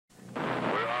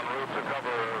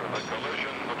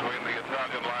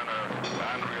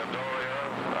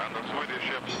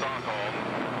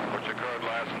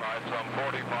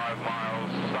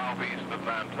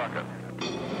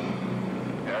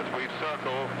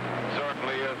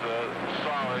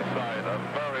A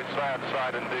very sad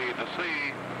sight indeed to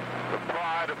see the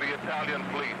pride of the Italian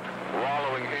fleet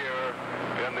wallowing here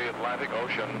in the Atlantic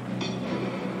Ocean.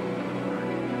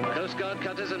 Coast Guard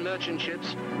cutters and merchant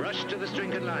ships rushed to the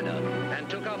stricken liner and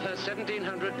took off her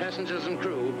 1,700 passengers and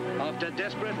crew after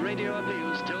desperate radio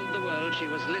appeals told the world she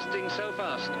was listing so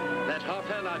fast that half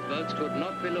her lifeboats could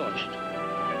not be launched.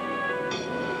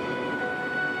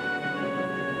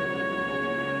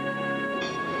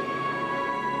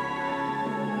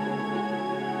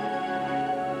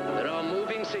 There are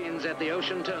moving scenes at the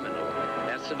ocean terminal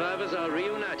as survivors are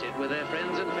reunited with their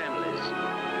friends and families.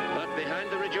 But behind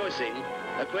the rejoicing,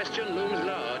 a question looms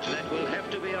large that will have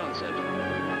to be answered.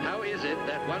 How is it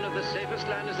that one of the safest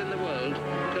liners in the world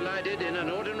collided in an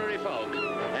ordinary fog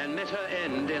and met her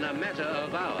end in a matter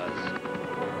of hours?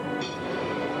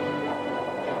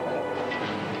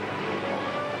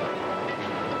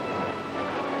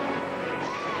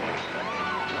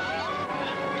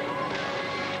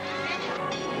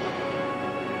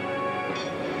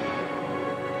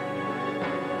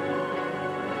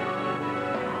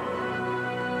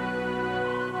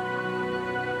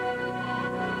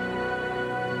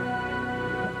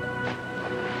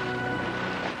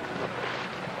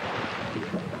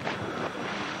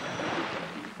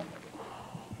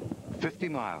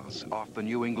 Miles off the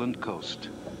New England coast,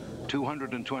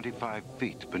 225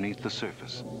 feet beneath the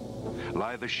surface,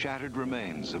 lie the shattered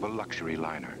remains of a luxury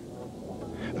liner,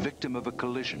 victim of a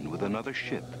collision with another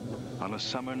ship on a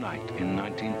summer night in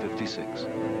 1956.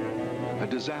 A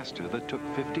disaster that took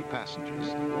 50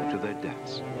 passengers to their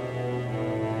deaths.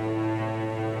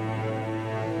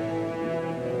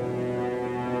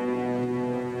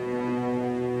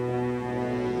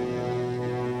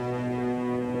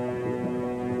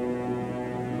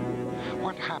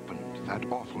 That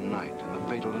awful night and the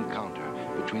fatal encounter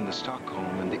between the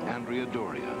Stockholm and the Andrea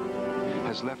Doria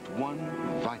has left one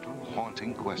vital,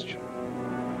 haunting question.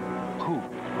 Who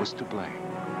was to blame?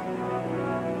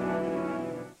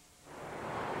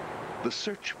 The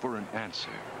search for an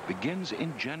answer begins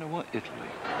in Genoa, Italy,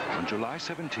 on July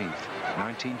 17th,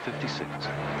 1956.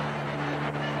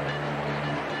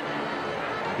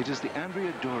 It is the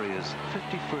Andrea Doria's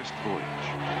 51st voyage.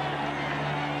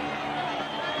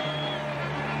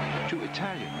 To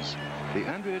Italians, the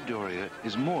Andrea Doria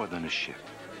is more than a ship.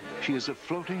 She is a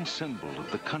floating symbol of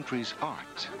the country's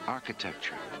art,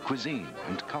 architecture, cuisine,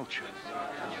 and culture.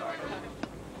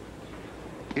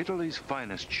 Italy's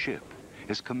finest ship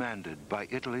is commanded by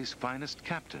Italy's finest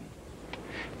captain,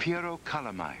 Piero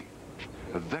Calamai,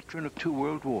 a veteran of 2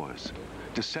 world wars,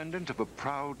 descendant of a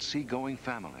proud seagoing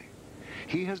family.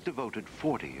 He has devoted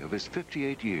 40 of his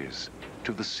 58 years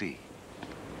to the sea.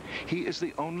 He is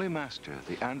the only master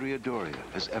the Andrea Doria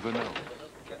has ever known.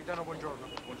 Capitano, buongiorno.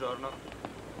 Buongiorno.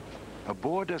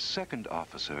 Aboard as second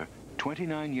officer,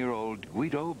 29-year-old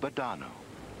Guido Badano.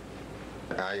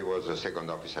 I was a second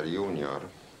officer junior,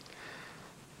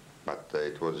 but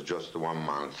it was just 1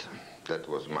 month. That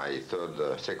was my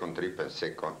second trip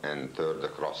and third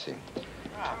crossing.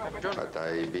 But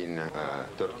I've been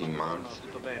 13 months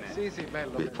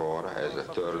before as a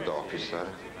third officer,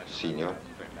 senior.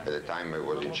 At the time I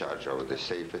was in charge of the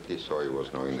safety, so I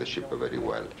was knowing the ship very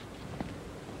well.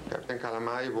 Captain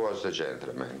Calamai was a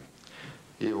gentleman.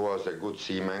 He was a good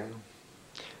seaman,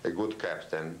 a good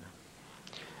captain,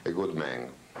 a good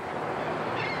man.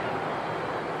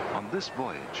 On this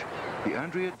voyage, the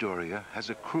Andrea Doria has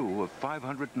a crew of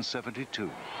 572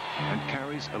 and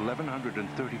carries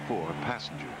 1,134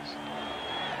 passengers.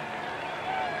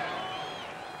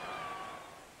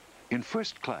 In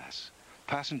first class,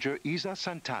 passenger Isa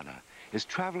Santana is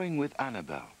traveling with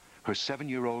Annabelle, her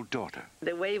 7-year-old daughter.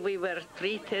 The way we were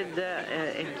treated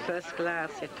in first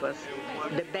class, it was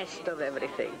the best of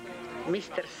everything.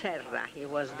 Mr. Serra, he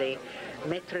was the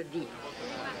maître d'.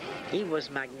 He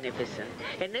was magnificent.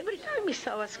 And every time he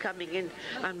saw us coming in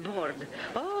on board,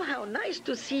 oh, how nice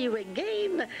to see you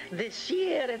again this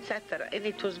year, etc. And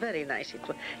it was very nice.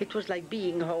 It was like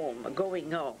being home,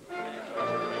 going home.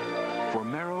 For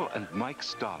Merrill and Mike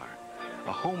Stoller,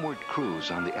 a homeward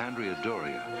cruise on the Andrea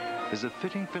Doria is a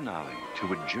fitting finale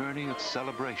to a journey of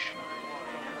celebration.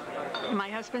 My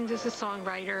husband is a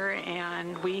songwriter,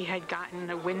 and we had gotten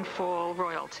a windfall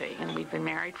royalty, and we'd been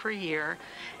married for a year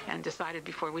and decided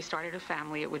before we started a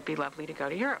family it would be lovely to go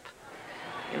to Europe.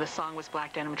 The song was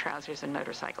Black Denim Trousers and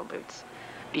Motorcycle Boots.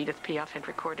 Edith Piaf had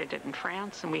recorded it in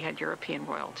France, and we had European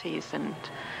royalties, and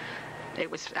it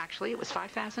was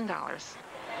 $5,000.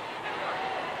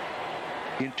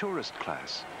 In tourist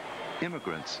class,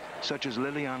 immigrants such as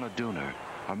Liliana Dooner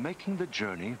are making the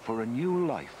journey for a new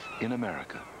life in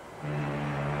America.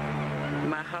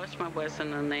 My husband was in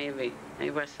the Navy.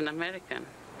 He was an American.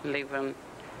 live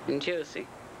in Jersey.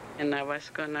 And I was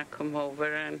gonna come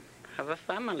over and have a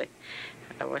family.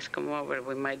 I was come over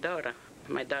with my daughter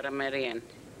Marianne.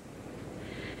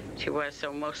 She was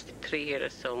almost 3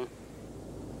 years old.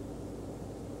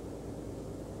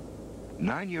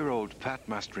 9-year-old Pat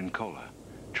Mastrincola,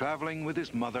 traveling with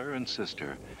his mother and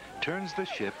sister, turns the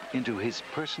ship into his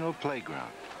personal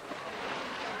playground.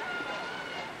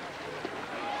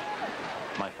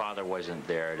 My father wasn't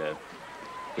there to,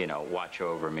 watch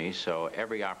over me, so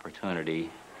every opportunity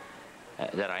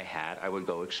that I had, I would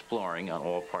go exploring on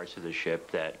all parts of the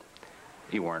ship that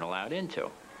you weren't allowed into.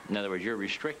 In other words, you're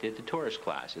restricted to tourist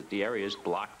class. The area is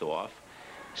blocked off,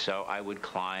 so I would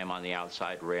climb on the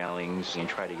outside railings and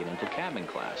try to get into cabin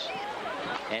class.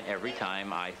 And every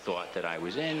time I thought that I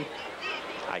was in,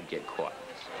 I'd get caught.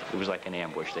 It was like an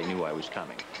ambush. They knew I was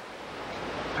coming.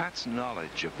 Pat's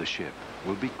knowledge of the ship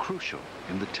will be crucial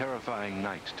in the terrifying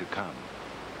night to come.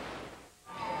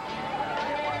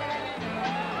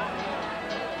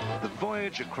 The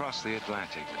voyage across the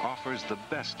Atlantic offers the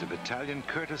best of Italian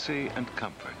courtesy and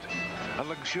comfort. A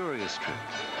luxurious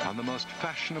trip on the most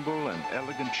fashionable and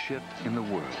elegant ship in the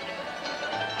world.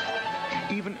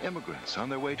 Even immigrants on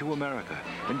their way to America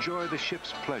enjoy the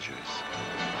ship's pleasures.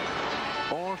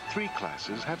 All 3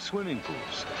 classes have swimming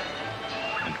pools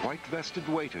and white-vested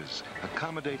waiters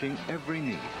accommodating every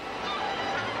need.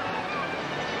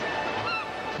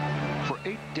 For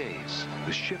 8 days,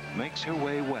 the ship makes her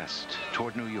way west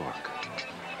toward New York.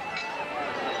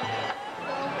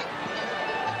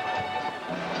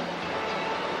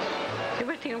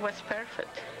 Everything was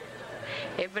perfect.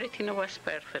 Everything was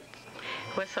perfect.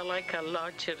 It was like a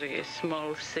luxury,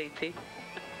 small city.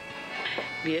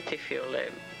 Beautiful.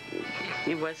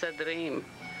 It was a dream.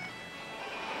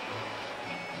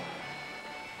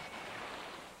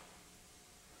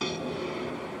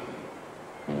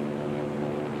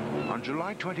 On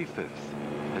July 25th,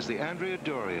 as the Andrea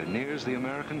Doria nears the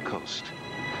American coast,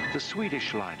 the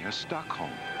Swedish liner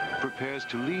Stockholm prepares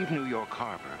to leave New York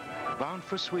Harbor, bound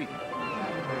for Sweden.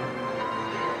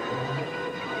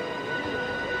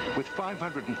 With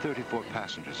 534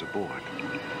 passengers aboard,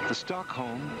 the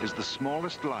Stockholm is the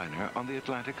smallest liner on the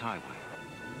Atlantic Highway.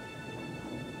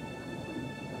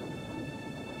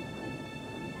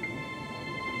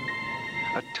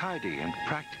 A tidy and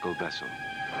practical vessel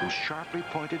whose sharply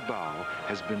pointed bow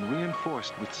has been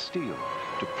reinforced with steel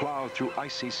to plow through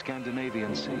icy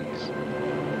Scandinavian seas.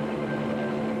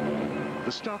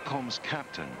 The Stockholm's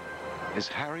captain is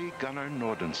Harry Gunnar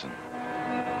Nordenson.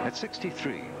 At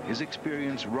 63, his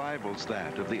experience rivals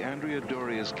that of the Andrea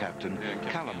Doria's captain,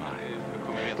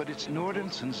 Calamai. But it's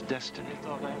Nordenson's destiny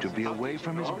to be away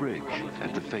from his bridge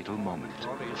at the fatal moment.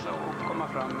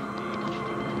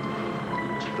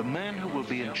 The man who will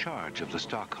be in charge of the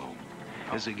Stockholm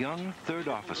is a young 3rd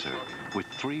officer with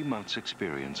 3 months'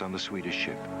 experience on the Swedish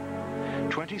ship.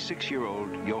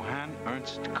 26-year-old Johan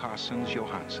Ernst Carstens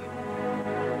Johansson.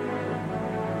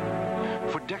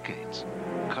 For decades,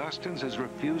 Carstens has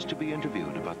refused to be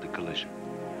interviewed about the collision.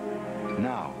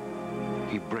 Now,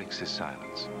 he breaks his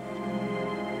silence.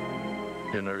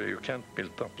 You can't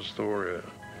build up a story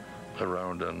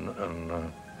around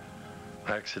an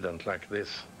accident like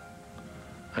this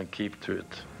and keep to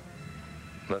it.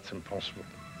 That's impossible.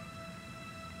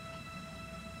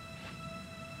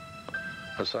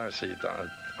 As I see it,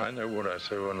 I know what I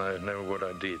saw and I know what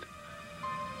I did.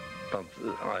 But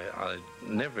I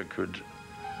never could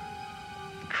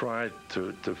try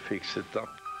to fix it up.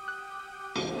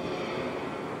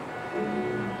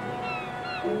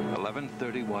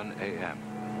 11:31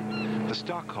 a.m. The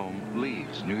Stockholm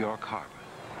leaves New York Harbor.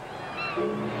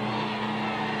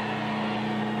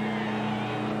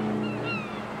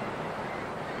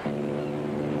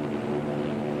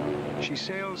 She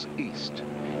sails east,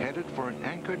 headed for an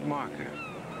anchored marker,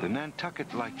 the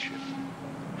Nantucket Lightship.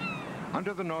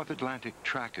 Under the North Atlantic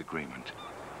Track Agreement,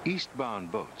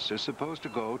 eastbound boats are supposed to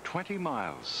go 20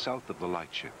 miles south of the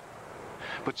lightship.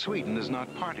 But Sweden is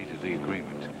not party to the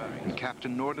agreement, and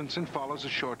Captain Nordenson follows a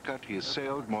shortcut he has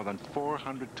sailed more than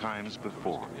 400 times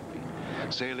before,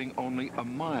 sailing only a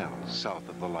mile south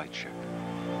of the lightship.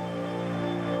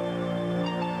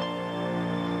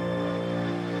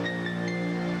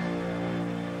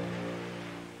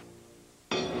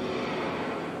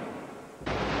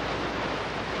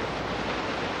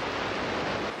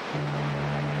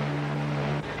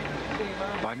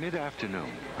 By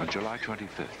mid-afternoon on July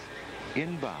 25th,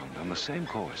 inbound on the same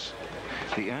course,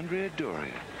 the Andrea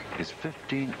Doria is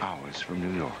 15 hours from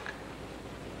New York.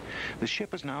 The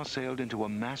ship has now sailed into a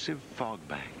massive fog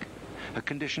bank, a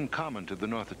condition common to the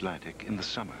North Atlantic in the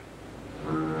summer.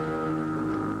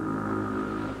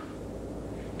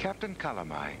 Captain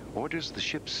Kalamai orders the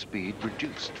ship's speed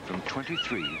reduced from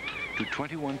 23 to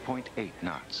 21.8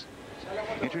 knots.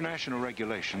 International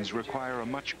regulations require a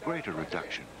much greater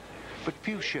reduction, but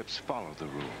few ships follow the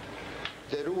rule.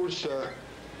 The rules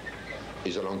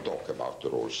is a long talk about the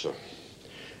rules.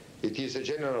 It is a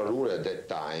general rule at that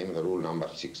time, rule number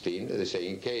 16. They say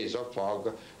in case of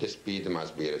fog, the speed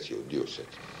must be reduced.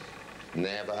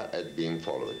 Never had been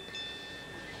followed.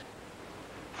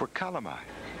 For Kalamai,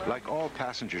 like all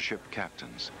passenger ship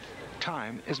captains,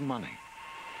 time is money.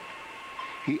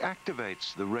 He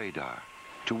activates the radar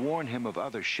to warn him of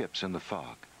other ships in the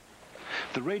fog.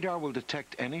 The radar will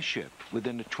detect any ship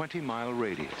within a 20-mile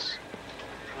radius.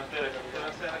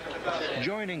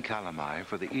 Joining Kalamai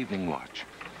for the evening watch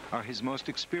are his most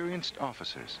experienced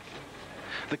officers.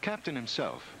 The captain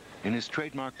himself, in his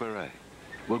trademark beret,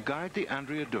 will guide the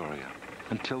Andrea Doria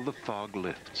until the fog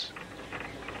lifts.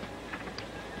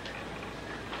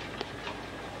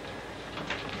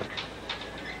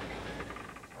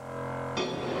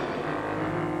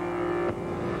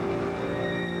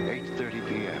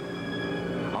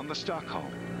 The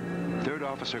Stockholm, Third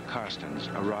Officer Carstens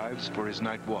arrives for his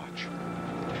night watch.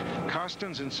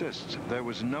 Carstens insists there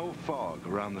was no fog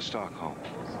around the Stockholm,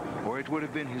 or it would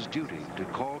have been his duty to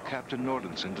call Captain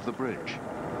Nordenson to the bridge.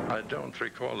 I don't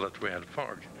recall that we had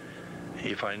fog.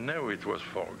 If I know it was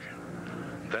fog,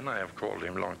 then I have called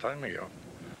him a long time ago.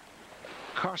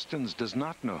 Carstens does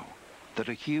not know that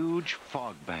a huge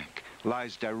fog bank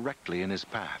lies directly in his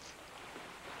path.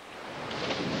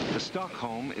 The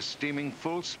Stockholm is steaming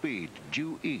full speed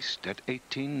due east at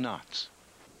 18 knots.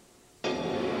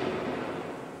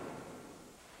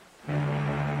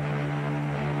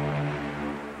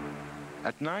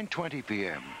 At 9:20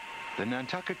 p.m., the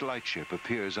Nantucket lightship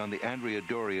appears on the Andrea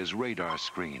Doria's radar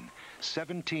screen,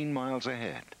 17 miles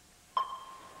ahead.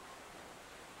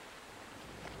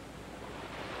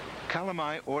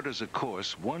 Kalamai orders a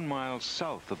course 1 mile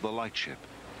south of the lightship,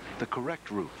 the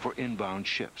correct route for inbound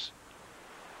ships.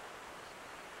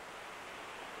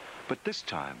 But this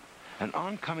time, an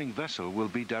oncoming vessel will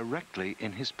be directly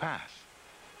in his path.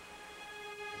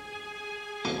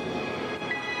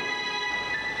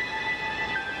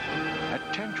 At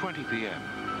 10:20 p.m.,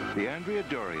 the Andrea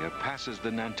Doria passes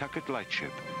the Nantucket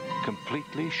lightship,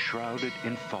 completely shrouded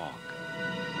in fog.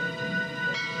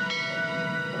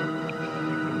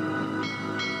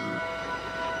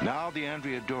 Now the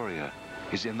Andrea Doria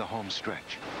is in the home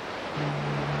stretch.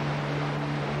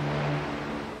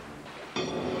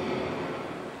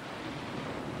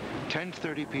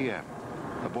 10:30 p.m.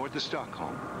 Aboard the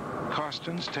Stockholm,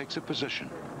 Carstens takes a position.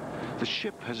 The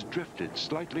ship has drifted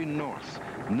slightly north,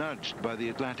 nudged by the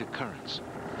Atlantic currents.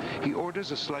 He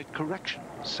orders a slight correction,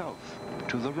 south,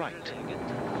 to the right.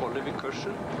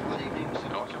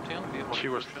 She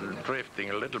was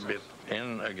drifting a little bit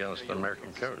in against the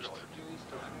American coast.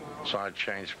 So I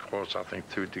changed course, I think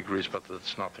 2 degrees, but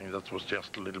that's nothing. That was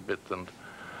just a little bit, and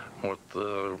what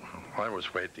I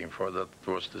was waiting for, that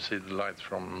was to see the lights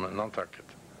from Nantucket.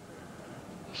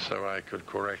 So I could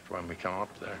correct when we come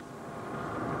up there.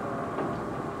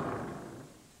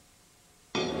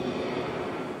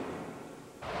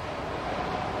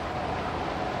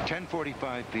 At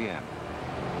 10:45 p.m.,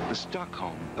 the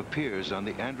Stockholm appears on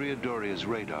the Andrea Doria's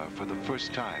radar for the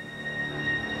first time.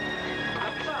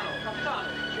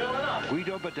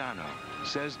 Guido Badano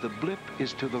says the blip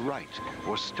is to the right,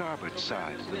 or starboard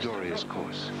side of the Doria's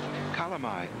course.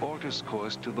 Kalamai alters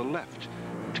course to the left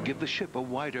to give the ship a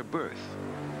wider berth.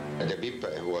 The blip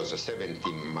was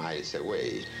 17 miles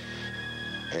away.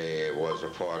 It was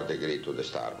 4 degrees to the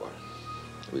starboard.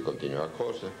 We continue our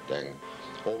course, then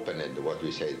opened what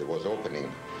we say was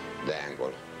opening the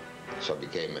angle, so it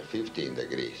became 15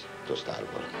 degrees to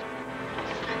starboard.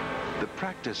 The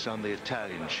practice on the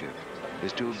Italian ship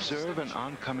is to observe an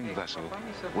oncoming vessel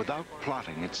without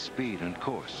plotting its speed and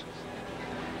course.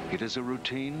 It is a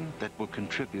routine that will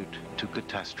contribute to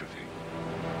catastrophe.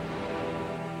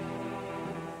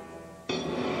 At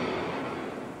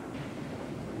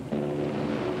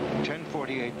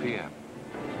 10:48 p.m.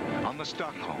 On the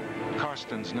Stockholm,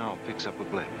 Carstens now picks up a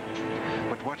blip.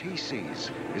 But what he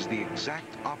sees is the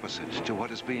exact opposite to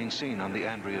what is being seen on the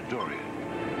Andrea Doria.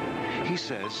 He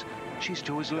says she's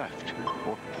to his left,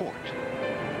 or port.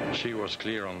 She was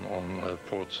clear on the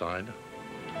port side,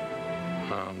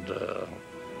 and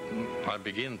I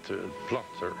begin to plot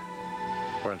her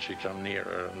when she came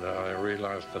nearer, and I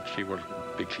realized that she would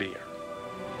be clear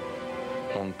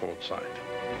on port side.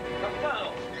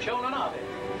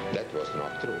 That was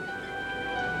not true.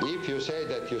 If you say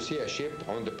that you see a ship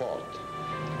on the port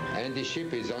and the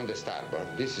ship is on the starboard,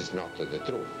 this is not the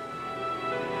truth.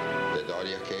 Andrea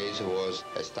Doria case was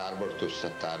a starboard to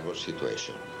starboard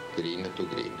situation, green to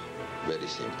green, very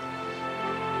simple.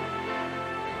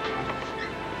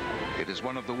 It is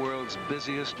one of the world's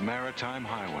busiest maritime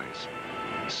highways,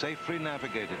 safely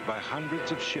navigated by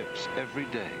hundreds of ships every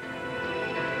day.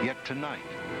 Yet tonight,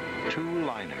 two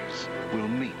liners will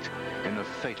meet in a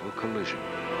fatal collision,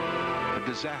 a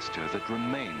disaster that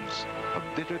remains a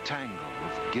bitter tangle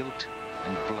of guilt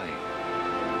and blame.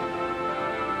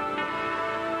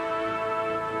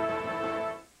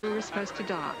 We were supposed to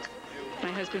dock. My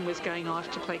husband was going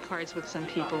off to play cards with some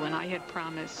people, and I had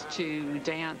promised to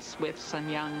dance with some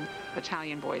young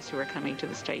Italian boys who were coming to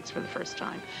the States for the first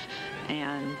time.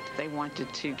 And they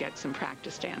wanted to get some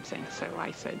practice dancing, so I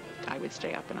said I would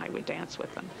stay up and I would dance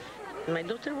with them. My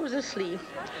daughter was asleep.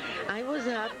 I was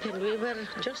up, and we were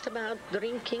just about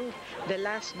drinking the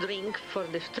last drink for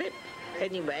the trip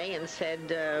anyway, and said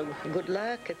good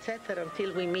luck, etc.,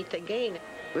 until we meet again.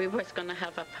 We was going to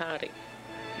have a party.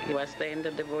 It was the end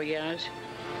of the voyage.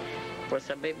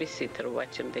 Was a babysitter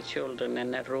watching the children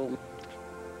in a room.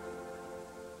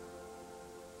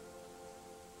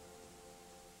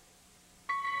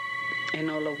 And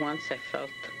all at once I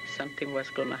felt something was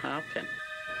going to happen.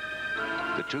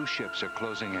 The two ships are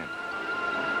closing in.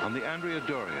 On the Andrea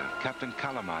Doria, Captain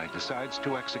Calamai decides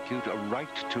to execute a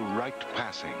right-to-right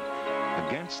passing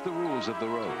against the rules of the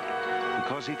road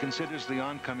because he considers the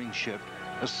oncoming ship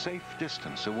a safe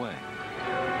distance away.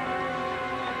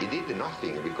 He did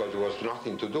nothing because there was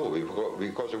nothing to do,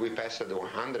 because we passed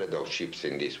 100 of ships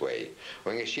in this way.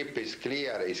 When a ship is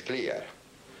clear, it's clear.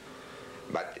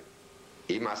 But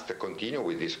he must continue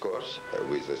with his course,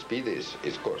 with the speed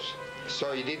his course.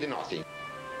 So he did nothing.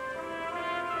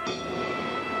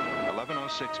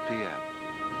 11:06 p.m.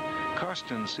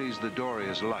 Karsten sees the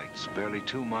Doria's lights barely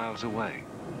 2 miles away.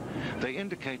 They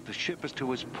indicate the ship is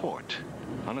to his port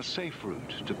on a safe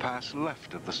route to pass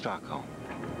left of the Stockholm.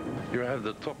 You have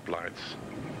the top lights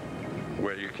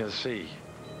where you can see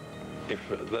if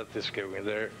that is going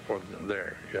there or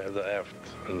there. You have the aft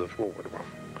and the forward one.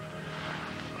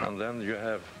 And then you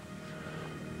have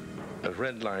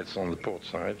red lights on the port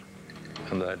side,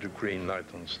 and I had a green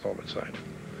light on the starboard side.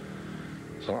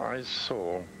 So I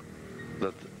saw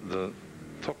that the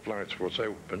top lights was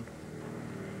open.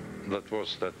 That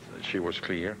was that she was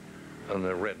clear, and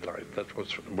the red light, that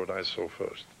was what I saw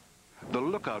first. The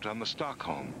lookout on the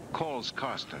Stockholm calls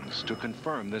Karstens to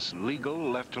confirm this legal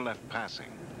left-to-left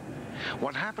passing.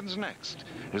 What happens next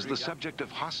is the subject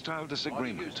of hostile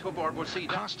disagreement.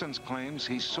 Karstens claims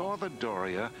he saw the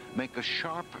Doria make a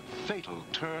sharp, fatal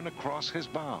turn across his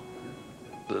bow.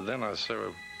 Then I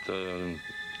saw the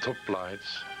top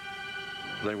lights.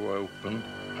 They were open,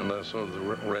 and I saw the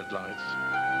red lights.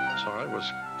 So I was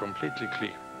completely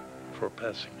clear for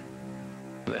passing.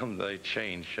 Then they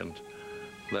change, and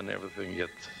then everything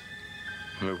gets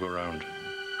move around.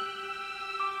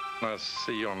 I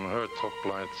see on her top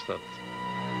lights that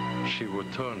she was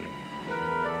turning,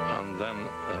 and then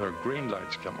her green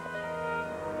lights come up.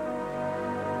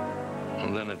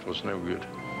 And then it was no good.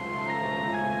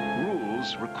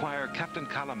 Rules require Captain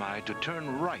Calamai to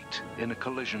turn right in a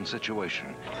collision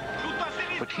situation.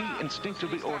 But he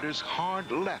instinctively orders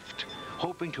hard left,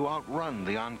 hoping to outrun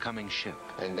the oncoming ship.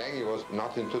 And then there was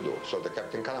nothing to do. So the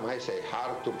Captain Calamai say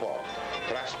hard to port,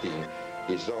 trusting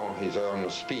his own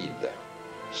speed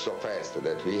so fast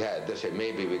that we had to say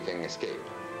maybe we can escape.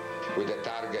 With a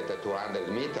target at 200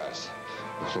 meters,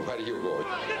 where you go?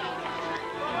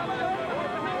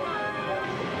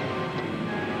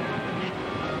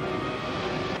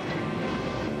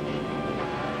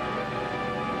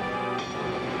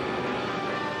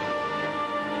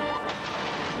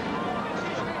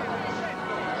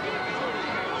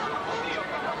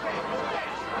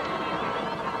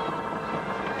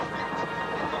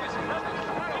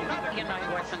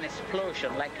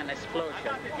 Like an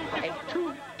explosion. And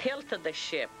to tilt the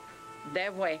ship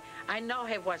that way, I know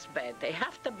it was bad. It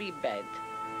have to be bad.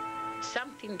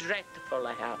 Something dreadful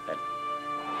happened.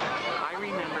 I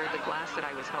remember the glass that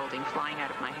I was holding flying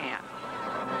out of my hand.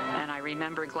 And I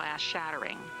remember glass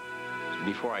shattering.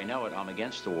 Before I know it, I'm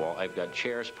against the wall. I've got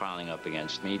chairs piling up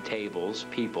against me, tables,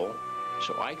 people.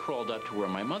 So I crawled up to where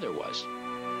my mother was.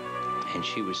 And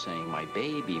she was saying, my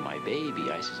baby, my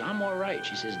baby. I says, I'm all right.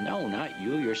 She says, no, not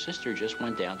you. Your sister just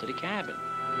went down to the cabin.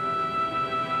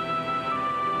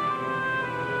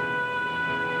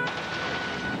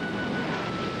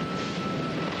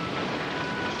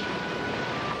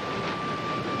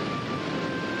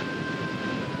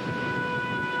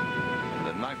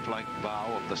 The knife-like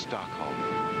bow of the Stockholm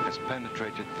has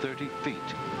penetrated 30 feet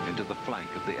into the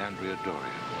flank of the Andrea Doria.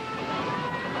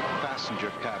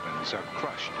 passenger cabins are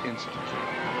crushed instantly.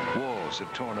 Walls are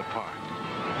torn apart,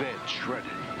 beds shredded.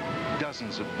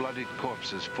 Dozens of bloodied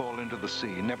corpses fall into the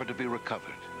sea, never to be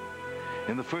recovered.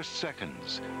 In the first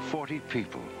seconds, 40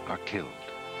 people are killed.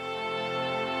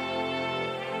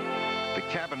 The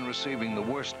cabin receiving the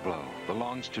worst blow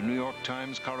belongs to New York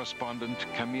Times correspondent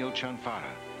Camille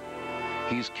Chanfara.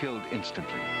 He's killed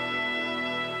instantly.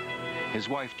 His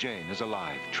wife Jane is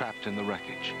alive, trapped in the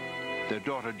wreckage. Their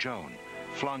daughter Joan,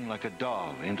 flung like a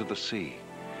doll into the sea.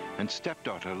 And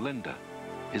stepdaughter Linda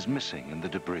is missing in the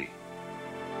debris.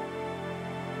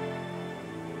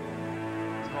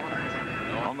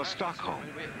 On the Stockholm,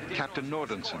 Captain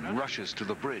Nordenson rushes to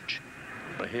the bridge.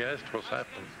 He asked what's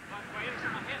happened,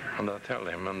 and I tell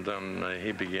him, and then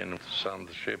he began to sound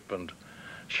the ship and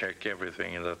check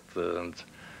everything and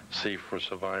see for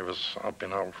survivors up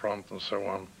in our front and so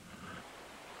on.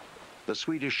 The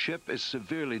Swedish ship is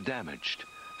severely damaged.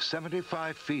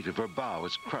 75 feet of her bow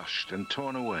is crushed and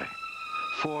torn away.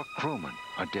 4 crewmen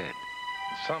are dead.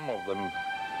 Some of them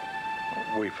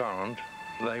we found,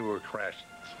 they were crashed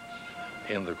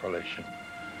in the collision.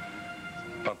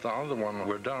 But the other one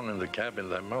were down in the cabin.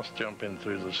 They must jump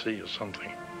into the sea or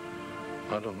something.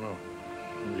 I don't know.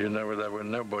 You know, there were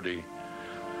nobody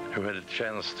who had a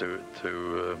chance to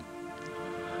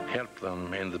help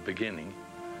them in the beginning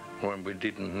when we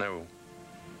didn't know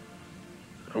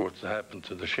what happened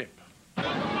to the ship. And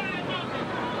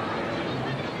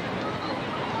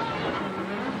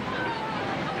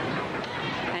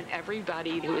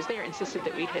everybody who was there insisted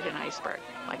that we'd hit an iceberg,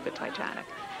 like the Titanic.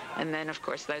 And then, of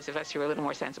course, those of us who were a little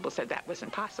more sensible said that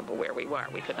wasn't possible where we were.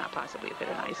 We could not possibly have hit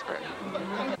an iceberg.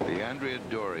 The Andrea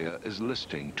Doria is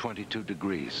listing 22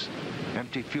 degrees.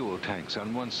 Empty fuel tanks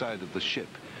on one side of the ship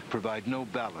provide no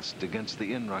ballast against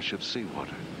the inrush of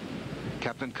seawater.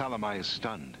 Captain Kalamai is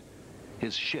stunned.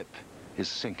 His ship is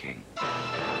sinking. I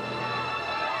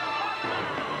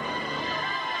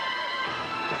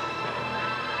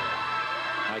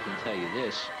can tell you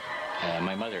this.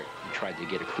 My mother tried to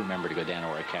get a crew member to go down to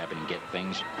our cabin and get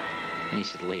things. And he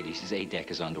said, lady, he says, A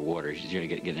deck is underwater. She's going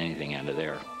to get anything out of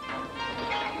there.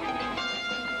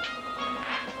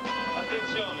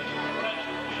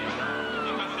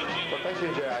 For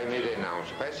passenger, I made an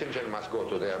announcement. Passenger must go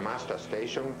to their master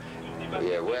station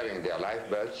wearing their life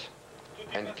belts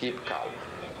and keep calm.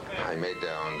 I made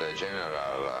on the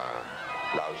general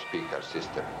loudspeaker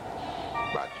system.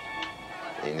 But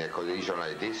in a collision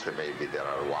like this, maybe there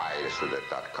are wires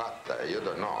that are cut. You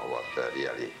don't know what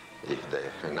really, if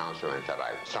the announcement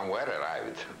arrived. Somewhere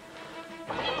arrived.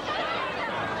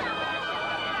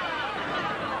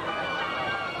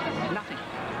 Nothing.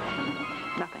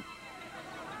 Nothing.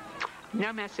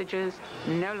 No messages,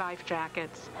 no life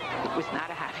jackets. It was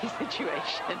not a happy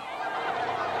situation.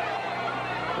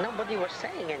 Nobody was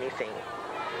saying anything.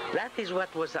 That is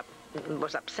what was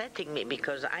upsetting me,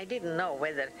 because I didn't know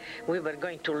whether we were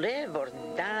going to live or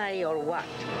die or what.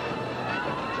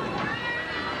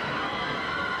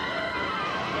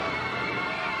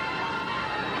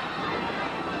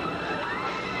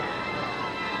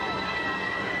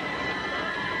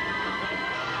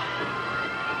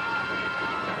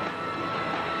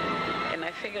 And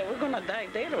I figured we're gonna die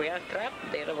there. We are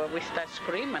trapped there, but we start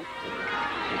screaming.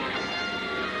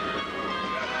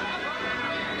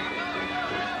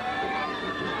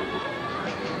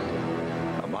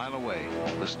 A mile away,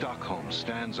 the Stockholm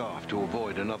stands off to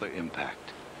avoid another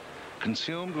impact.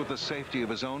 Consumed with the safety of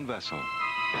his own vessel,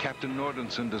 Captain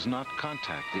Nordenson does not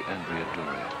contact the Andrea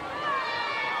Doria.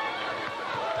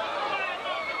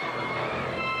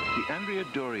 The Andrea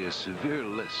Doria's severe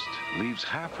list leaves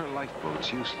half her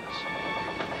lifeboats useless.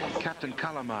 Captain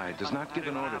Kalamai does not give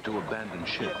an order to abandon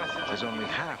ship, as only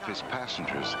half his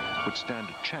passengers would stand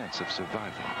a chance of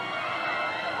surviving.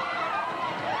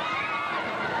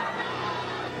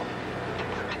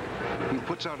 He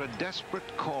puts out a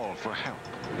desperate call for help.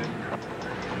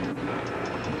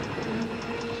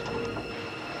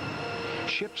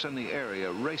 Ships in the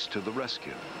area race to the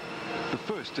rescue. The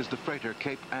first is the freighter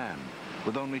Cape Ann,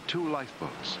 with only 2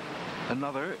 lifeboats.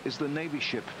 Another is the Navy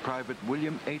ship Private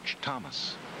William H.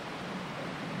 Thomas.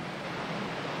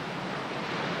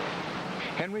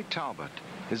 Henry Talbot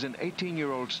is an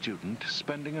 18-year-old student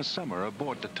spending a summer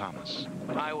aboard the Thomas.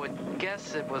 I would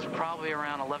guess it was probably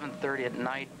around 11:30 at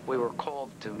night. We were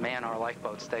called to man our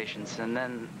lifeboat stations, and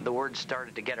then the word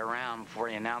started to get around before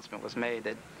the announcement was made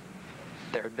that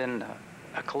there had been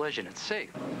a collision at sea.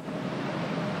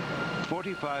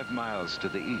 45 miles to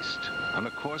the east, on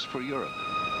a course for Europe,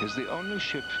 is the only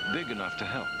ship big enough to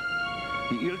help.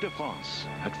 The Ile-de-France,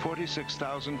 at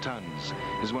 46,000 tons,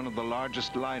 is one of the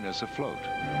largest liners afloat.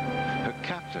 Her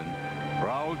captain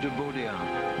Raoul de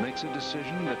Baudillon makes a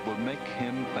decision that will make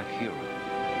him a hero.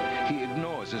 He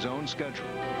ignores his own schedule,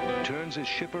 turns his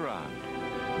ship around,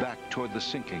 back toward the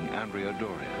sinking Andrea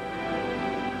Doria.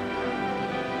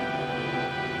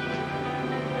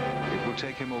 It will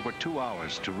take him over 2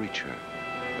 hours to reach her,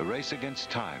 a race against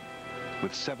time,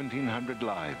 with 1,700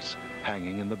 lives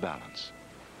hanging in the balance.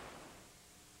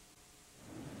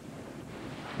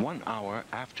 1 hour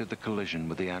after the collision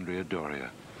with the Andrea Doria,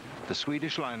 the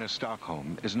Swedish liner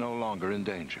Stockholm is no longer in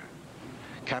danger.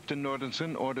 Captain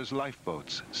Nordenson orders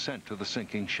lifeboats sent to the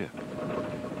sinking ship.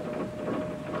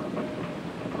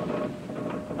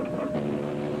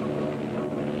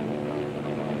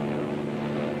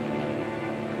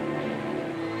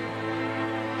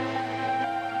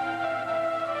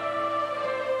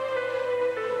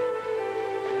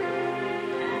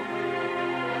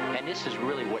 And this is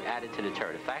really what added to the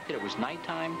terror. The fact that it was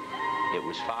nighttime, it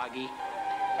was foggy,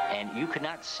 and you could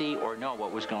not see or know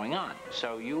what was going on.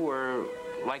 So you were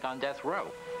like on death row.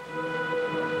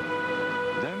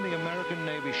 Then the American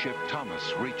Navy ship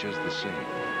Thomas reaches the scene.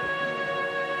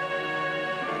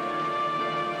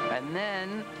 And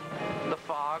then the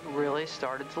fog really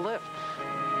started to lift.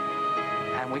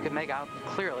 And we could make out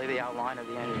clearly the outline of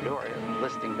the Andrea Doria,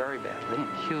 listing very badly,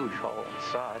 huge hole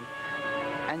inside.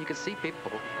 And you could see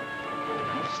people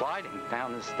sliding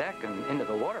down this deck and into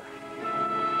the water.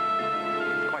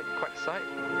 Quite a sight.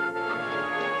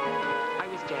 I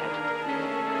was dead.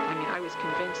 I mean, I was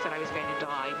convinced that I was going to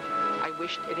die. I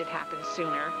wished it had happened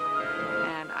sooner.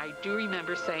 And I do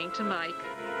remember saying to Mike,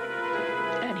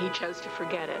 and he chose to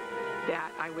forget it,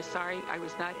 that I was sorry I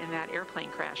was not in that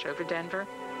airplane crash over Denver,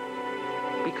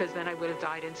 because then I would have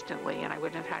died instantly and I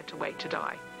wouldn't have had to wait to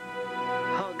die.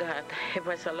 Oh, God, it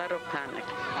was a lot of panic.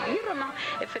 You don't know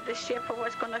if the ship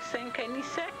was going to sink any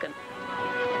second.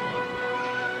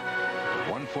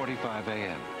 1:45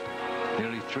 a.m.,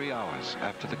 nearly 3 hours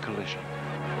after the collision.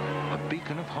 A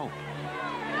beacon of hope.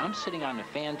 I'm sitting on the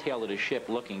fantail of the ship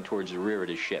looking towards the rear of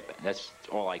the ship. That's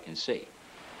all I can see.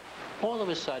 All of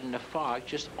a sudden, the fog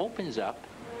just opens up,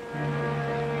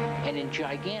 and in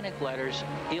gigantic letters,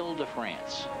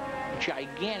 Ile-de-France.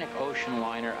 Gigantic ocean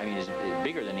liner. I mean, it's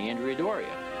bigger than the Andrea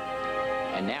Doria.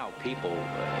 And now people,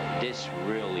 this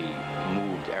really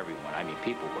moved everyone. I mean,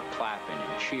 people were clapping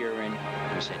and cheering.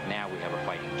 We said, now we have a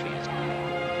fighting chance.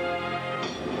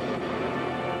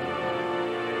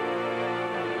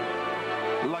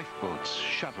 Lifeboats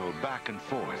shuttle back and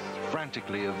forth,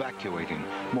 frantically evacuating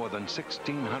more than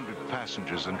 1,600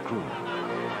 passengers and crew.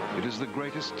 It is the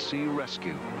greatest sea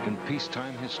rescue in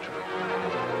peacetime history.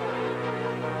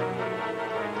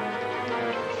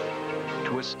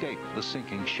 To escape the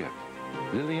sinking ship,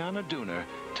 Liliana Dooner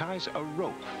ties a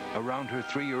rope around her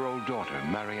 3-year-old daughter,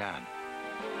 Marianne.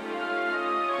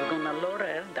 We're going to lower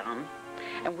her down,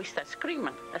 and we start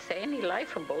screaming. I say, any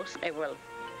lifeboats, I will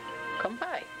come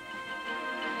by.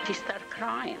 She started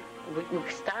crying. We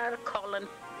start calling,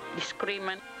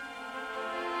 screaming.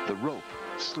 The rope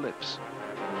slips.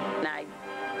 And I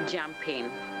jump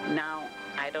in. Now,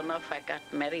 I don't know if I got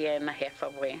Marianne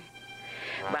halfway,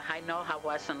 but I know I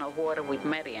was in the water with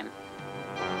Marianne.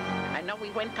 I know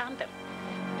we went under.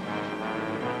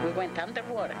 We went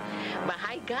underwater. But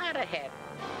I got ahead.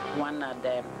 One of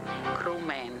the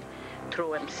crewmen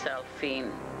threw himself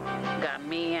in, got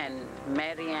me and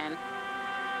Marianne.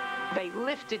 They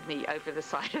lifted me over the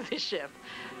side of the ship,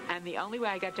 and the only way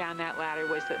I got down that ladder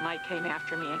was that Mike came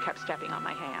after me and kept stepping on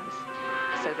my hands,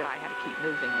 so that I had to keep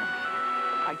moving them.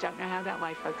 I don't know how that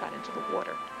lifeboat got into the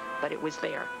water, but it was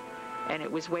there, and it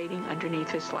was waiting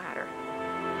underneath this ladder.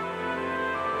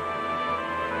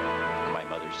 My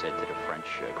mother said to the French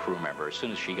crew member, as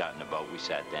soon as she got in the boat, we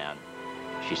sat down.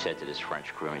 She said to this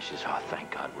French crewman, she says, oh,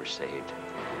 thank God we're saved.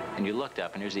 And you looked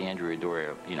up, and there's the Andrea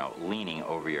Doria, you know, leaning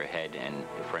over your head, and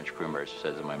the French crew member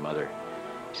says to my mother,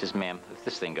 he says, ma'am, if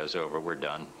this thing goes over, we're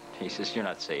done. He says, you're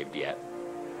not saved yet.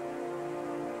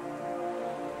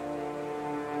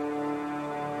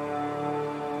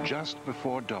 Just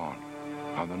before dawn,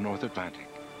 on the North Atlantic,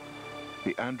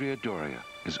 the Andrea Doria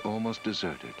is almost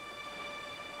deserted.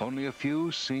 Only a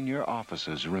few senior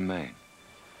officers remain.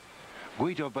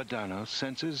 Guido Badano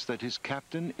senses that his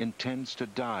captain intends to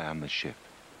die on the ship.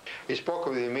 He spoke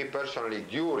with me personally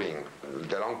during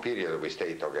the long period we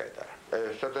stayed together.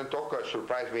 A certain talk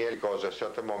surprised me because a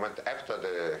certain moment after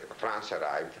the France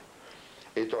arrived,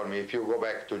 he told me, if you go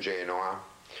back to Genoa,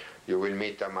 you will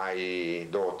meet my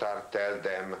daughter, tell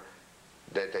them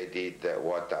that I did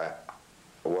what I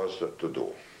was to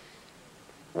do,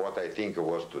 what I think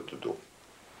was to do.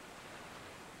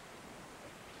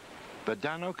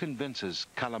 Badano convinces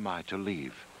Calamai to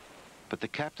leave, but the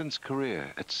captain's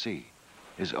career at sea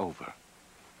is over.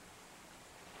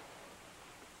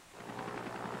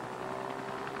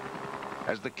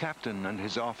 As the captain and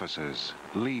his officers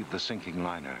leave the sinking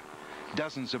liner,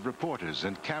 dozens of reporters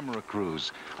and camera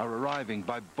crews are arriving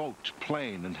by boat,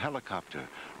 plane, and helicopter,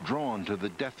 drawn to the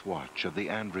death watch of the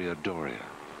Andrea Doria.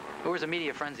 There was a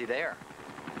media frenzy there.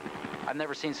 I've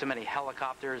never seen so many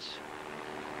helicopters,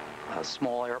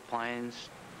 small airplanes,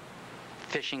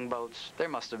 fishing boats. There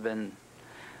must have been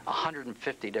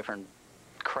 150 different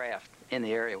craft in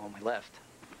the area when we left.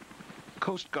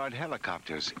 Coast Guard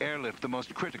helicopters airlift the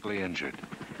most critically injured,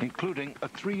 including a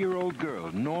 3-year-old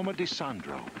girl, Norma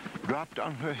DeSandro, dropped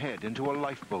on her head into a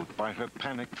lifeboat by her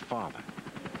panicked father.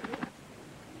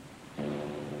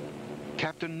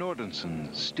 Captain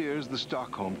Nordenson steers the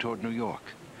Stockholm toward New York,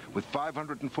 with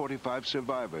 545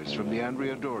 survivors from the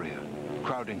Andrea Doria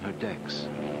crowding her decks.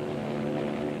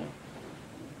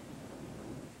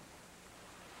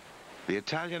 The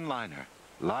Italian liner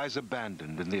lies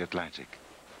abandoned in the Atlantic,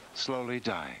 slowly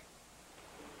dying.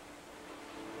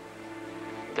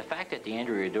 The fact that the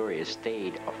Andrea Doria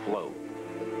stayed afloat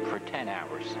for 10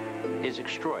 hours is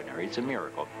extraordinary. It's a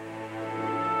miracle.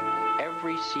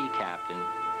 Every sea captain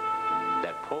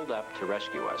that pulled up to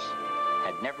rescue us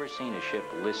had never seen a ship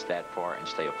list that far and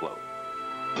stay afloat.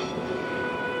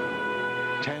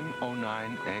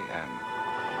 10:09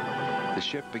 a.m. The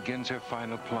ship begins her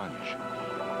final plunge.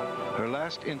 Her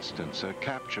last instants are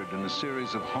captured in a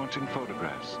series of haunting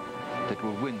photographs that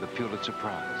will win the Pulitzer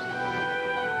Prize.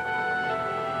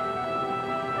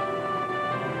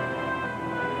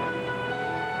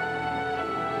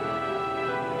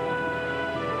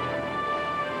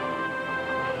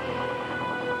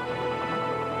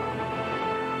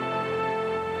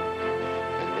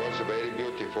 It was very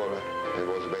beautiful. It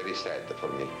was very sad for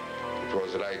me. It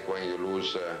was like when you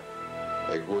lose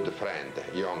a good friend,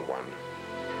 a young one.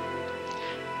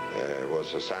 It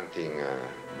was something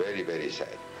very, very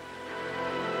sad.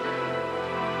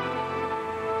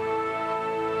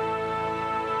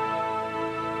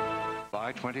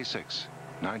 July 26,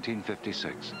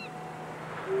 1956.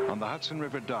 On the Hudson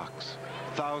River docks,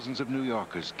 thousands of New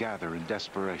Yorkers gather in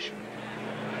desperation.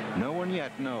 No one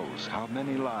yet knows how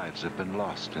many lives have been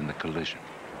lost in the collision.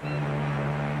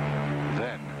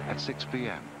 Then, at 6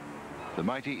 p.m., the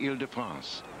mighty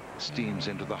Ile-de-France steams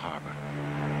into the harbor.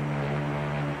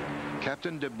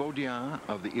 Captain de Baudien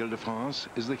of the Ile-de-France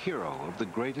is the hero of the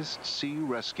greatest sea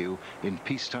rescue in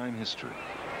peacetime history.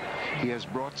 He has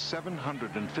brought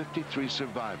 753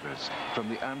 survivors from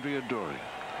the Andrea Doria.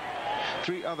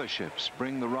 3 other ships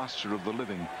bring the roster of the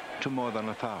living to more than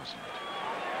 1,000.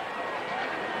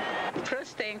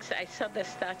 First things, I saw the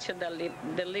Statue of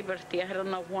the Liberty. I don't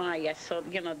know why. I saw,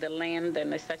 the land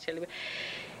and the Statue of Liberty.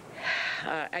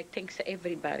 I think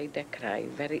everybody that cried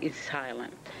is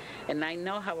silent. And I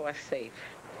know how I was safe.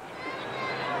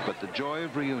 But the joy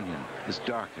of reunion is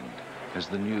darkened as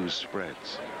the news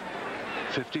spreads.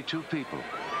 52 people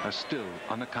are still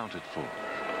unaccounted for.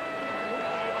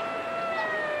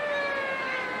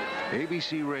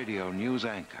 ABC Radio news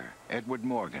anchor Edward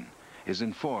Morgan is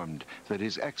informed that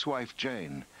his ex-wife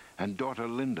Jane and daughter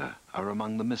Linda are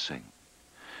among the missing.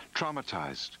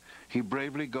 Traumatized, he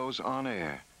bravely goes on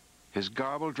air, his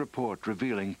garbled report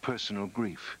revealing personal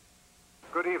grief.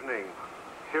 Good evening.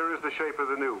 Here is the shape of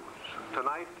the news.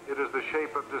 Tonight, it is the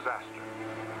shape of disaster.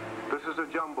 This is a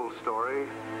jumble story.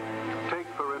 Take,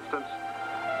 for instance,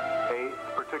 a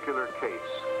particular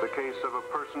case, the case of a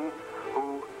person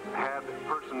who had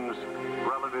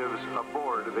relatives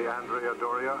aboard the Andrea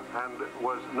Doria and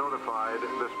was notified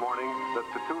this morning that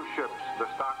the 2 ships, the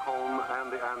Stockholm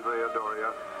and the Andrea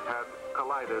Doria, had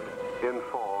collided in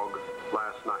fog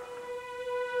last night.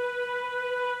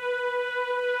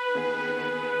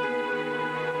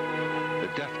 The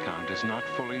death count is not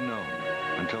fully known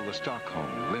until the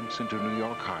Stockholm limps into New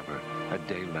York Harbor a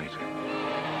day later.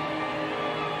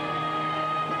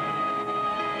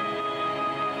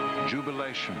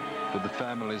 Jubilation for the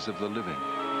families of the living.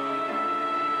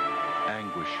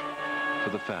 Anguish for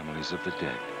the families of the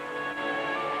dead.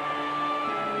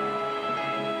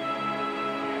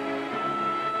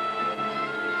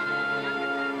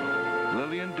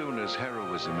 Lillian Dooner's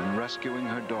heroism in rescuing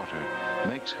her daughter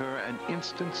makes her an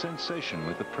instant sensation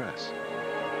with the press.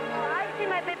 I see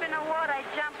my baby in the water, I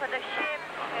jump for the ship.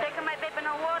 Take my baby in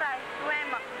the water, I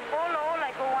swim. All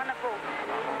I go on a boat.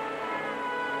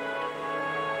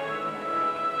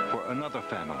 For another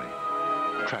family,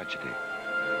 tragedy.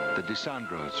 The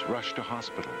DeSandros rush to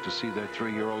hospital to see their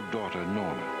 3-year-old daughter,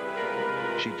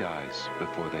 Norma. She dies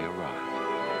before they arrive.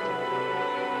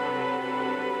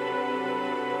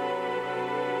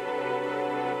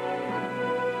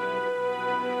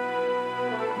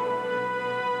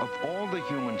 Of all the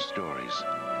human stories,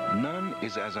 None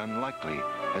is as unlikely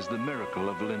as the miracle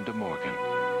of Linda Morgan.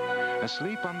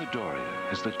 Asleep on the Doria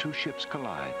as the two ships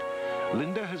collide,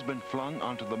 Linda has been flung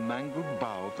onto the mangled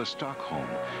bow of the Stockholm,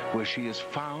 where she is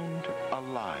found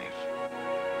alive.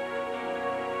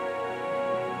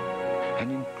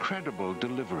 An incredible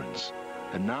deliverance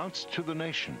announced to the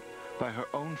nation by her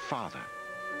own father.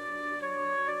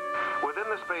 Within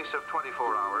the space of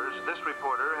 24 hours, this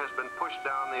reporter has been pushed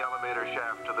down the elevator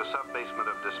shaft to the sub-basement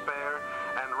of despair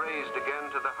and raised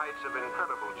again to the heights of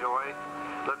incredible joy.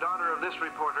 The daughter of this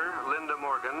reporter, Linda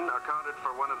Morgan, accounted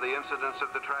for one of the incidents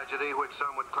of the tragedy which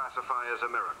some would classify as a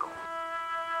miracle.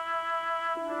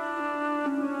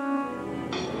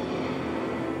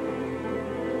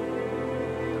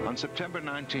 On September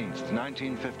 19th,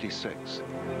 1956,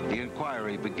 the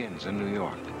inquiry begins in New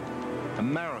York. A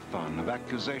marathon of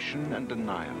accusation and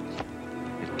denial.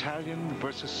 Italian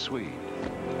versus Swede.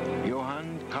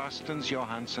 Johan Carstens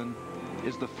Johansson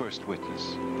is the first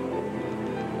witness.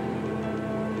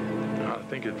 I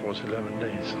think it was 11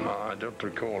 days. I don't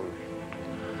recall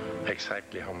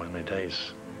exactly how many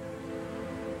days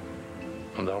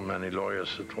and how many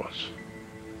lawyers it was.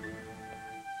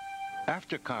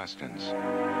 After Carstens,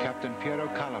 Captain Piero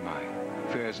Calamai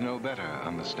fares no better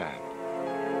on the stand.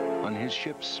 On his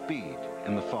ship's speed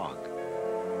in the fog,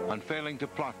 on failing to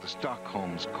plot the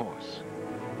Stockholm's course,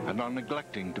 and on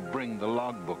neglecting to bring the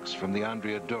logbooks from the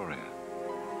Andrea Doria.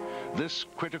 This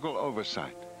critical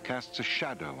oversight casts a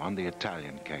shadow on the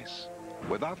Italian case.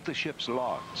 Without the ship's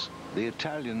logs, the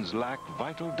Italians lack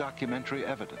vital documentary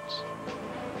evidence.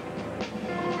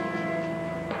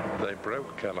 They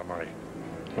broke Calamai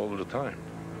all the time.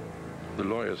 The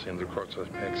lawyers in the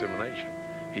cross-examination,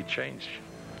 he changed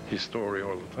his story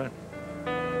all the time.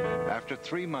 After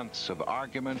 3 months of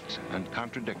argument and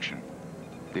contradiction,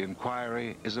 the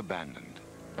inquiry is abandoned.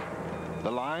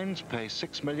 The lines pay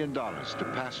 $6 million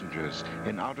to passengers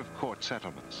in out-of-court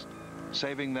settlements,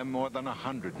 saving them more than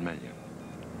 $100 million.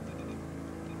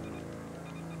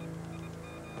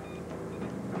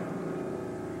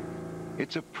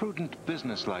 It's a prudent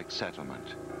business-like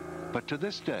settlement, but to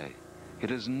this day, it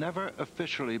has never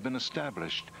officially been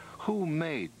established who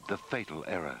made the fatal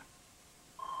error.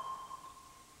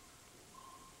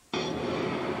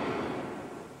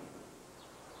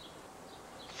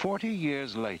 "40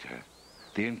 years later,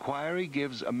 the inquiry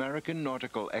gives American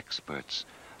nautical experts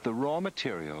the raw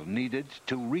material needed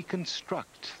to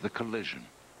reconstruct the collision.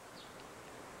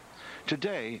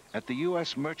 Today, at the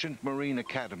U.S. Merchant Marine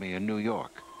Academy in New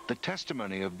York, the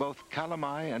testimony of both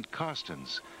Calamai and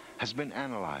Carstens has been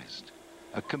analyzed,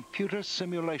 a computer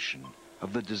simulation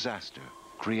of the disaster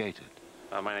created.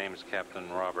 My name is Captain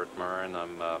Robert Murren.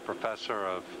 I'm a professor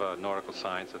of nautical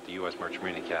science at the U.S. Merchant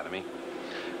Marine Academy.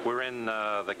 We're in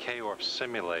the K-ORF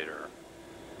simulator.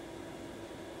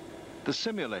 The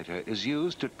simulator is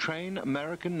used to train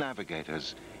American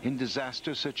navigators in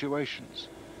disaster situations.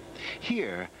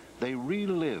 Here, they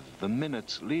relive the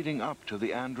minutes leading up to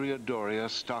the Andrea Doria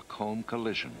Stockholm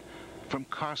collision from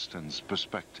Carstens'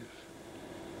 perspective.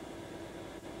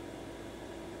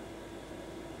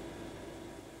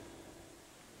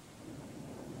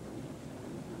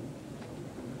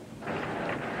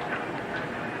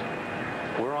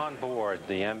 We're on board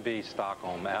the MV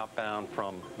Stockholm outbound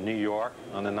from New York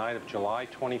on the night of July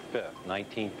 25th,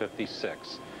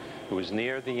 1956. It was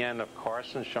near the end of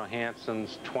Carstens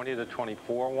Johansson's 20 to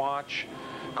 24 watch.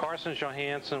 Carstens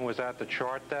Johansson was at the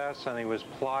chart desk and he was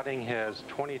plotting his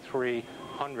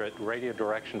 2300 radio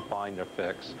direction finder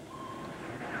fix.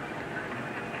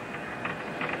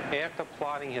 After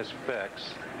plotting his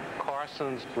fix,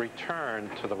 Carstens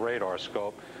returned to the radar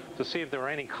scope to see if there were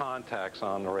any contacts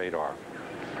on the radar.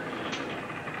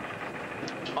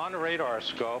 On the radar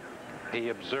scope, he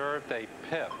observed a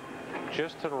pip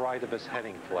just to the right of his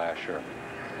heading flasher.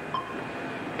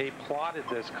 He plotted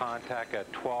this contact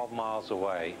at 12 miles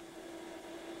away.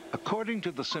 According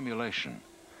to the simulation,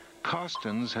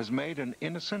 Carstens has made an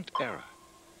innocent error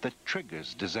that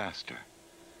triggers disaster.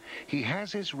 He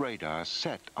has his radar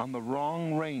set on the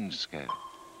wrong range scale.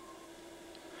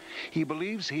 He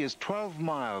believes he is 12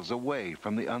 miles away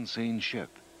from the unseen ship,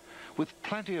 with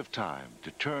plenty of time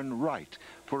to turn right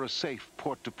for a safe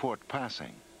port-to-port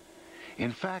passing.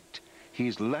 In fact,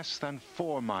 he's less than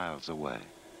 4 miles away.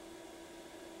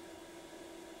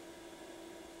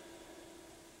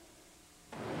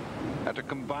 At a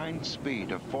combined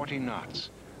speed of 40 knots,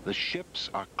 the ships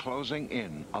are closing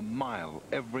in a mile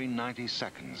every 90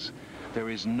 seconds. There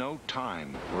is no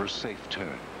time for a safe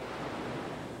turn.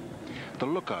 The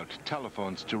lookout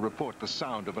telephones to report the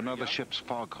sound of another ship's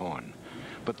foghorn,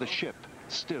 but the ship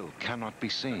still cannot be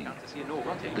seen.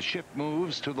 The ship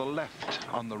moves to the left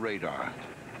on the radar.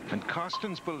 and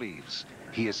Carstens believes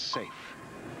he is safe.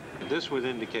 This would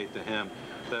indicate to him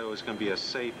that it was going to be a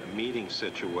safe meeting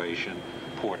situation,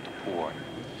 port to port.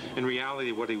 In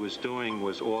reality, what he was doing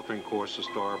was altering course to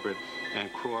starboard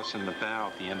and crossing the bow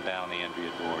of the inbound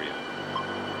Andrea Doria.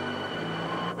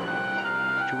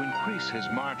 To increase his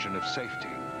margin of safety,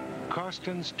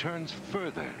 Carstens turns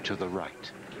further to the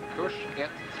right. Kurs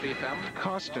 135.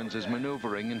 Carstens is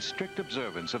maneuvering in strict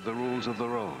observance of the rules of the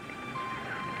road.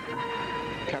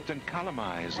 Captain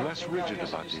Calamai is less rigid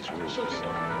about these rules,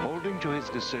 holding to his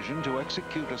decision to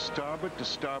execute a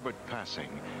starboard-to-starboard passing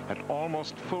at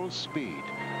almost full speed,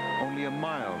 only a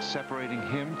mile separating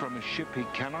him from a ship he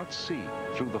cannot see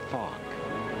through the fog.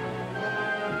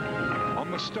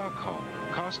 On the Stockholm,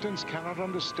 Carstens cannot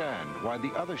understand why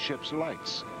the other ship's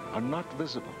lights are not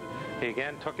visible. He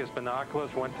again took his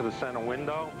binoculars, went to the center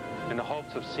window in the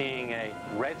hopes of seeing a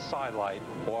red sidelight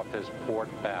off his port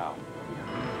bow.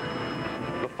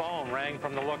 The phone rang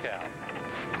from the lookout.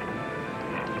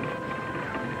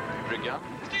 Brygga.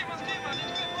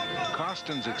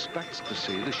 Carstens expects to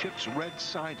see the ship's red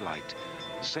sidelight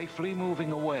safely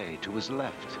moving away to his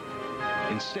left.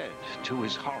 Instead, to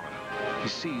his horror, he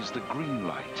sees the green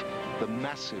light, the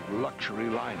massive luxury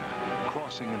liner,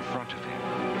 crossing in front of him.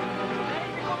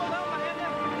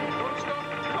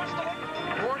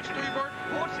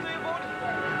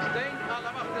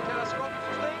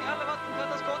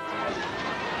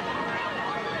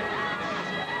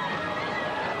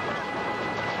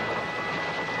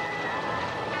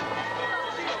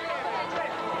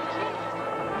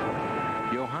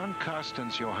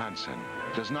 Carstens Johansson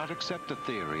does not accept the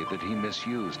theory that he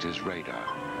misused his radar.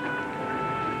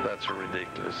 That's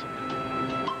ridiculous.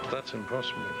 That's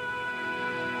impossible.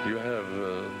 You have,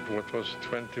 what was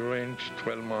 20 range,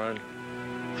 12 mile,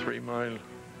 3 mile,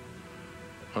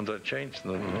 and I changed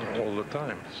them all the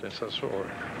time since I saw it.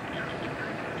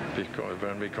 Because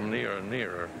when we come nearer and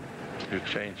nearer, you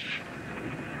change.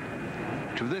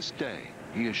 To this day,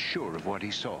 he is sure of what he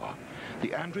saw.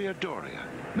 The Andrea Doria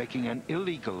making an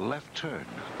illegal left turn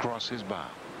across his bow.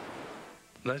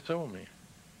 They saw me.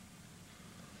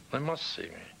 They must see me.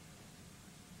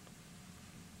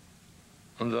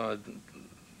 And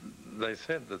they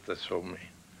said that they saw me,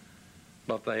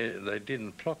 but they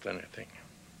didn't plot anything.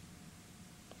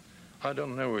 I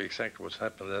don't know exactly what's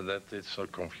happened there. That it's so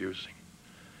confusing.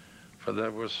 For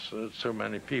there was so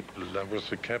many people. There was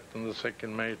the captain, the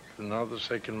second mate, another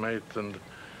second mate, and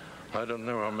I don't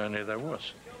know how many there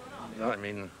was. I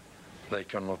mean, they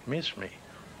cannot miss me.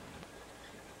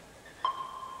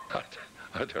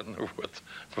 I don't know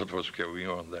what was going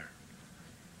on there.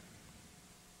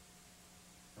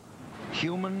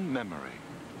 Human memory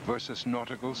versus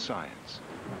nautical science.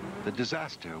 The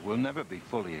disaster will never be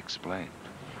fully explained.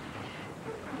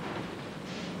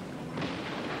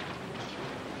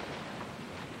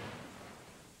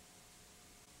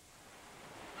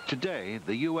 Today,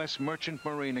 the U.S. Merchant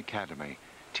Marine Academy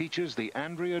teaches the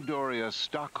Andrea Doria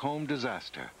Stockholm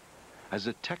disaster as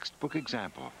a textbook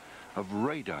example of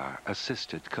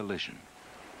radar-assisted collision.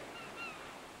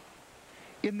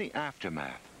 In the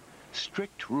aftermath,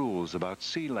 strict rules about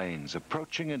sea lanes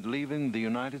approaching and leaving the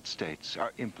United States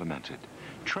are implemented.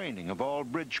 Training of all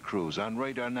bridge crews on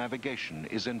radar navigation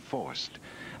is enforced,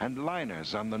 and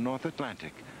liners on the North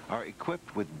Atlantic are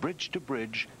equipped with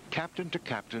bridge-to-bridge,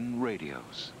 captain-to-captain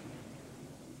radios.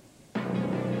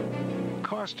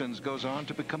 Carstens goes on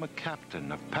to become a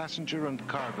captain of passenger and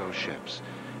cargo ships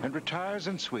and retires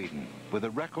in Sweden with a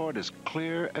record as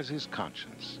clear as his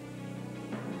conscience.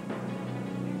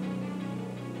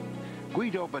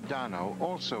 Guido Badano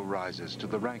also rises to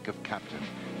the rank of captain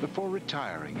before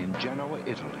retiring in Genoa,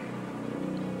 Italy.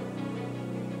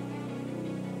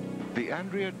 The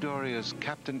Andrea Doria's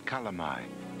Captain Calamai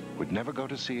would never go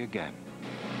to sea again.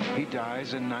 He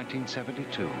dies in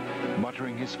 1972,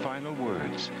 muttering his final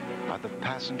words, "Are the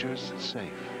passengers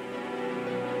safe?"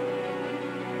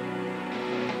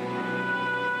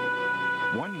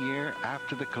 One year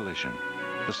after the collision,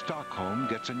 the Stockholm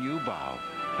gets a new bow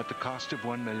at the cost of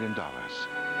 $1 million.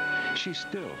 She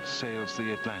still sails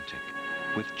the Atlantic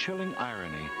with chilling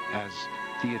irony as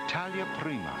the Italia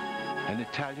Prima, an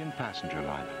Italian passenger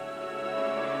liner.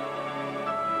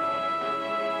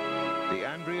 The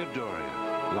Andrea Doria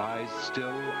lies still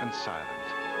and silent,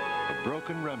 a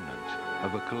broken remnant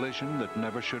of a collision that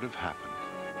never should have happened.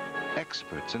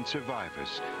 Experts and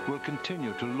survivors will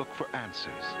continue to look for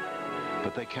answers,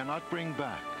 but they cannot bring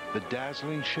back the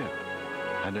dazzling ship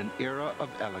and an era of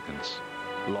elegance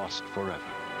lost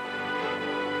forever.